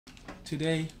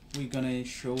Today we're gonna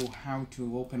show how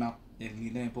to open up a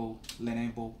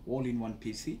Lenovo all-in-one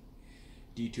PC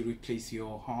due to replace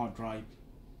your hard drive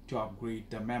to upgrade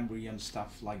the memory and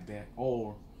stuff like that,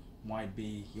 or might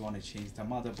be you want to change the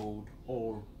motherboard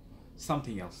or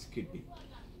something else. Could be.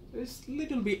 It's a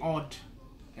little bit odd.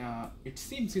 It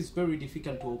seems it's very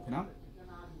difficult to open up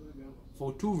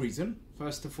for two reasons.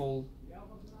 First of all,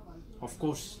 of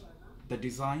course, the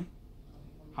design,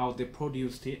 how they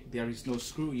produced it. There is no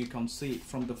screw, you can see it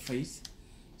from the face,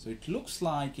 so it looks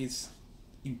like it's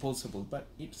impossible, but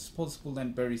it's possible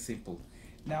and very simple.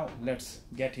 Now let's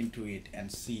get into it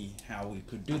and see how we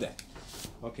could do that.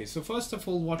 Okay, so first of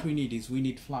all, what we need is we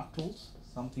need flat tools,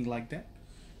 something like that.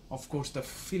 Of course, the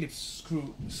Phillips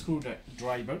screw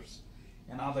drivers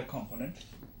and other components.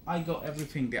 I got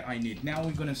everything that I need. Now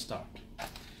we're gonna start.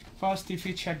 First, if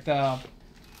you check the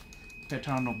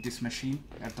pattern of this machine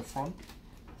at the front,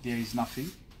 there is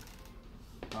nothing.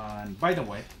 And by the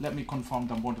way, let me confirm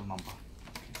the model number.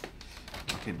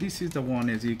 Okay, this is the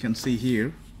one, as you can see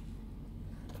here.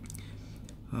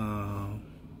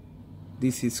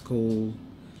 This is called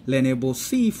Lenovo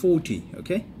C40.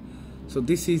 Okay, so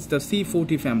this is the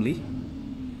C40 family,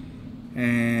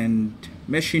 and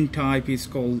machine type is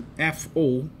called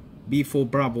FO B for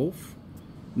Bravo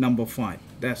number 5.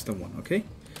 That's the one. Okay,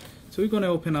 so we're going to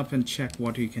open up and check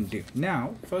what we can do.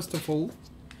 Now, first of all,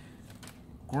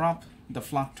 grab the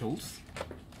flat tools,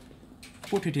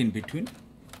 put it in between,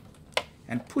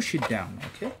 and push it down.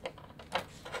 Okay,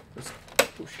 just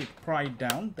push it, pry it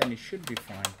down, then it should be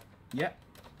fine. Yeah.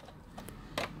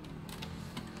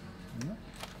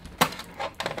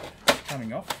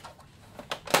 Coming off.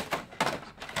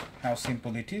 How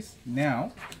simple it is.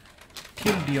 Now,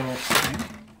 tilt your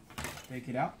thing, take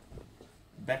it out.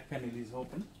 Back panel is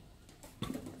open.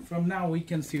 From now we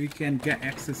can see we can get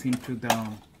access into the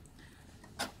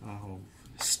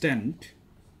stand.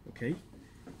 Okay.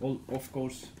 Well, of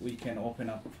course we can open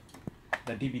up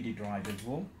the DVD drive as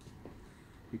well,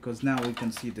 because now we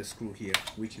can see the screw here,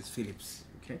 which is Phillips.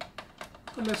 Okay.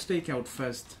 So let's take out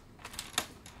first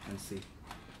and see.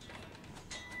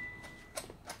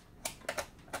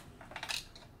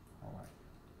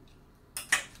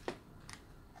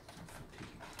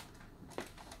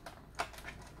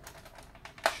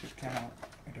 Should come out.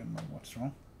 I don't know what's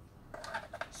wrong.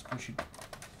 Let's push it.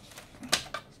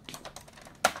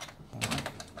 Alright.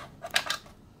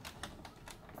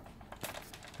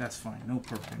 That's fine, no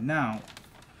problem. Now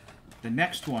the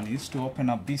next one is to open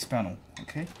up this panel.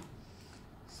 Okay,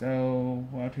 so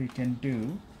what we can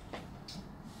do,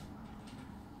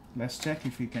 let's check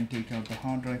if we can take out the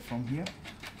hard drive from here.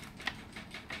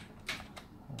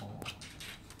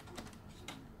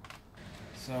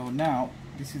 So now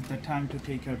this is the time to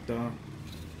take out the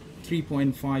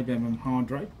 3.5 mm hard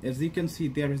drive. As you can see,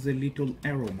 there is a little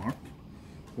arrow mark.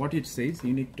 What it says,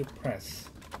 you need to press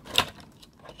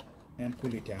and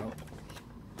pull it out.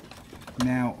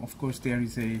 Now, of course, there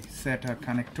is a SATA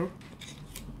connector.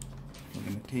 We're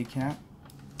going to take out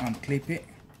and clip it.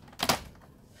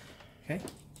 Okay,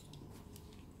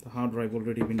 the hard drive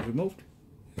already been removed.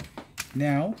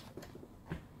 Now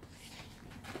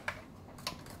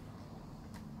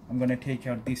I'm going to take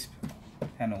out this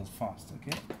panel first.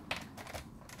 Okay,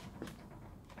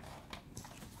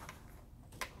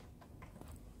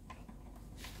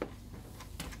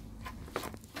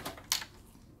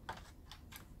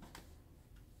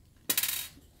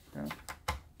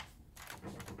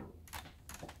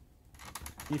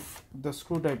 if the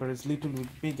screwdriver is little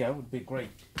bit bigger, would be great.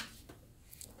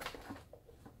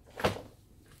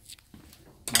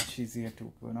 Much easier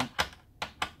to open up.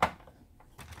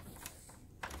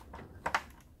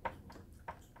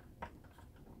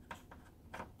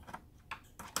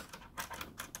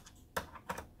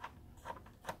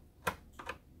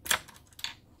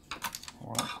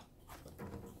 Alright.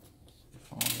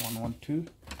 Found 1, 1, 2.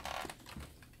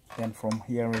 Then from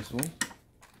here as well.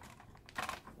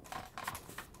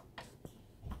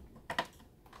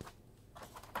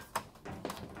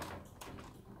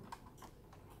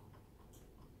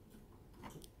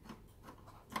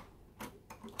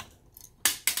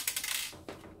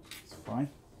 Fine.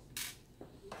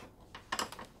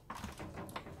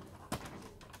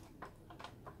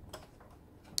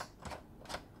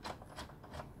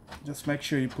 Just make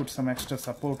sure you put some extra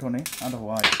support on it,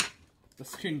 otherwise the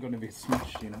screen gonna be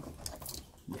smashed, you know.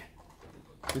 Yeah,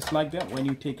 just like that. When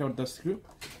you take out the screw,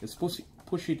 just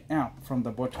push it out from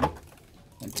the bottom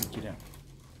and take it out.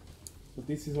 So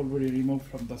this is already removed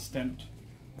from the stand.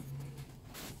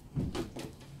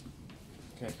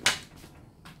 Okay,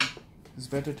 it's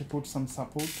better to put some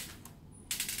support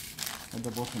at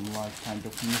the bottom, like kind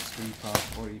of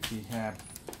newspaper, or if you have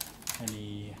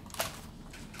any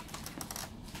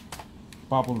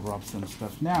bubble wraps and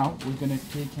stuff. Now we're gonna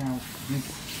take out this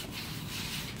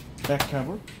back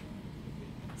cover.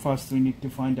 First we need to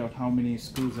find out how many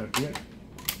screws are there.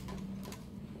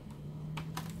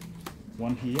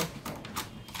 One here,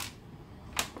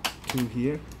 two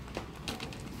here,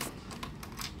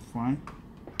 fine,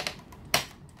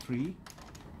 3,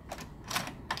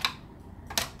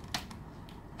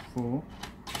 4,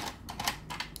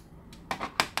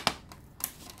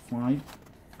 5,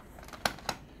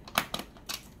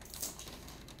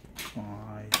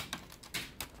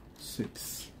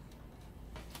 6.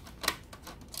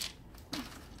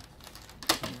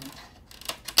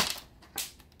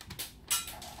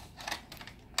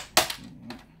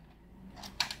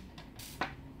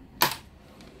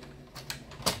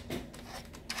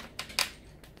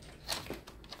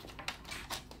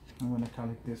 I'm going to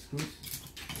collect the screws.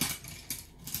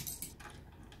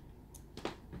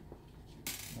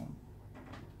 1,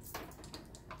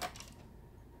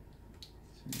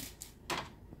 2,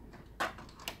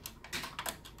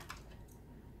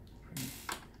 3,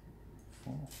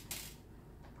 4.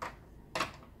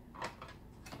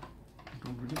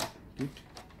 Already good.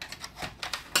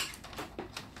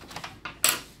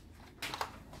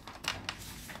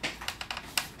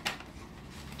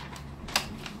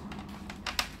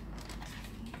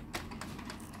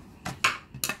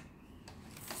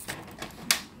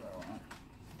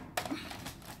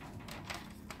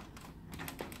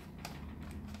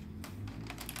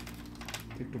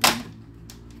 Take the wind.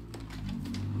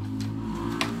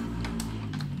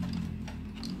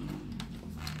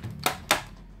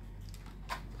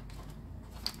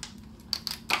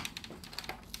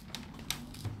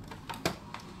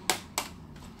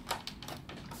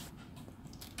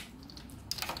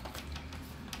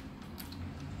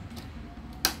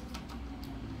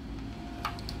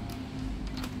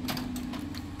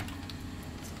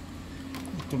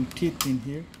 Some teeth in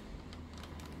here.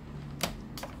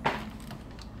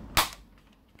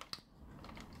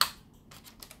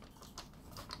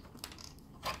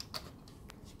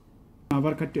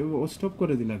 আবার কাটে ও stop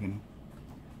করে দিলা কেন?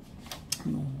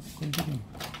 No continue.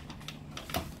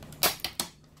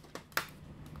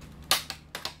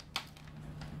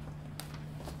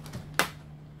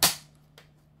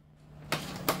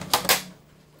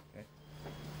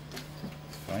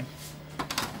 Fine.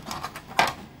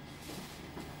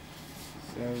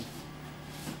 So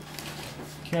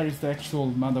here is the actual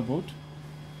motherboard.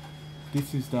 This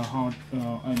is the hard,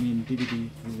 DVD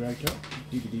writer,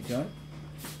 DVD drive,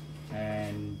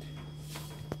 and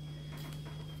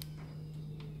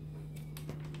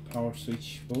power switch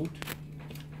board.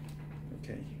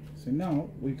 Okay, so now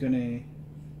we're gonna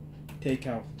take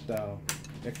out the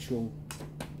actual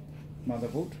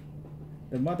motherboard.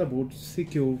 The motherboard is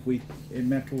secured with a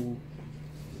metal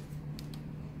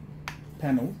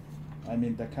panel,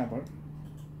 the cover.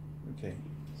 Okay,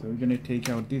 so we're going to take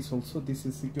out this also. This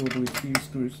is secured with few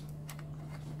screws,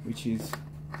 which is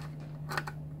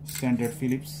standard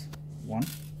Phillips 1,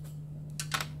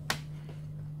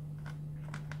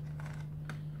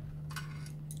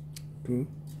 2,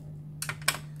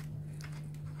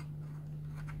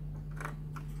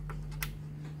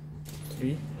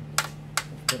 3.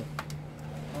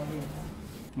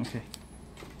 Okay,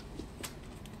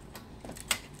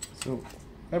 so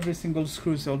every single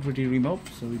screw is already removed,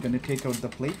 so we're going to take out the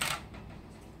plate.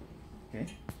 Okay,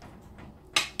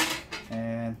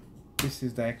 and this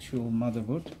is the actual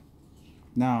motherboard.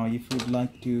 Now if you would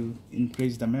like to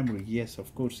increase the memory, yes, of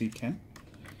course you can.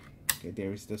 Okay,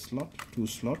 there is the slot, 2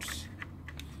 slots,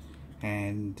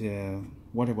 and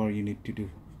whatever you need to do,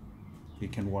 you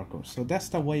can work on. So that's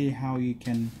the way how you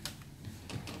can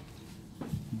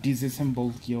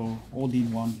disassemble your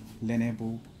all-in-one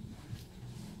Lenovo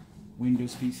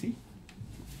Windows PC.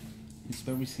 It's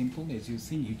very simple. As you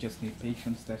see, you just need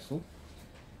patience, that's all.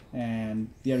 And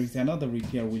there is another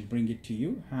video, we'll bring it to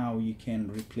you, how you can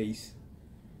replace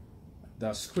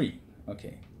the screen.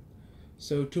 Okay,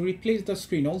 so to replace the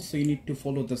screen also you need to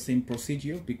follow the same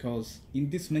procedure, because in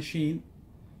this machine,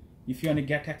 if you want to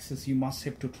get access, you must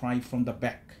have to try from the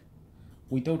back.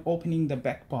 Without opening the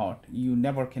back part, you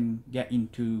never can get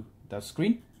into the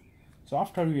screen. So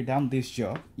after you've done this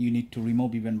job, you need to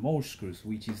remove even more screws,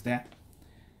 which is that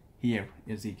here,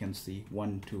 as you can see,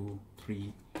 1, 2,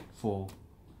 3, 4,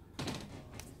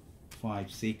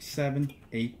 5, 6, 7,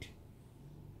 8,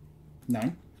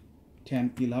 9,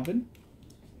 10, 11.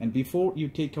 And before you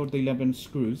take out the 11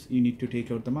 screws, you need to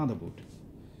take out the motherboard.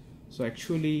 So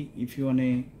actually, if you want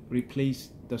to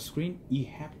replace the screen, you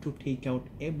have to take out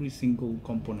every single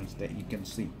components that you can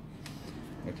see.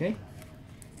 Okay,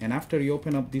 and after you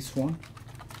open up this one,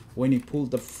 when you pull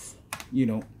the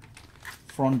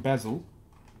front bezel,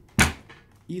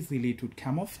 easily it would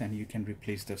come off and you can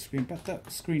replace the screen. But the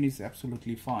screen is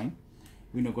absolutely fine.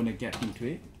 We're not going to get into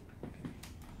it.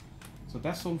 So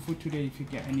that's all for today. If you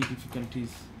get any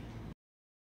difficulties,